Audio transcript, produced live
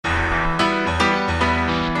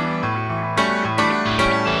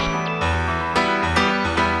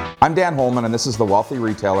I'm Dan Holman, and this is the Wealthy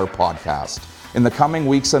Retailer Podcast. In the coming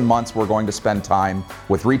weeks and months, we're going to spend time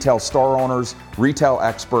with retail store owners, retail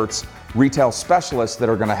experts, retail specialists that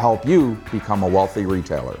are going to help you become a wealthy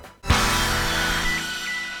retailer.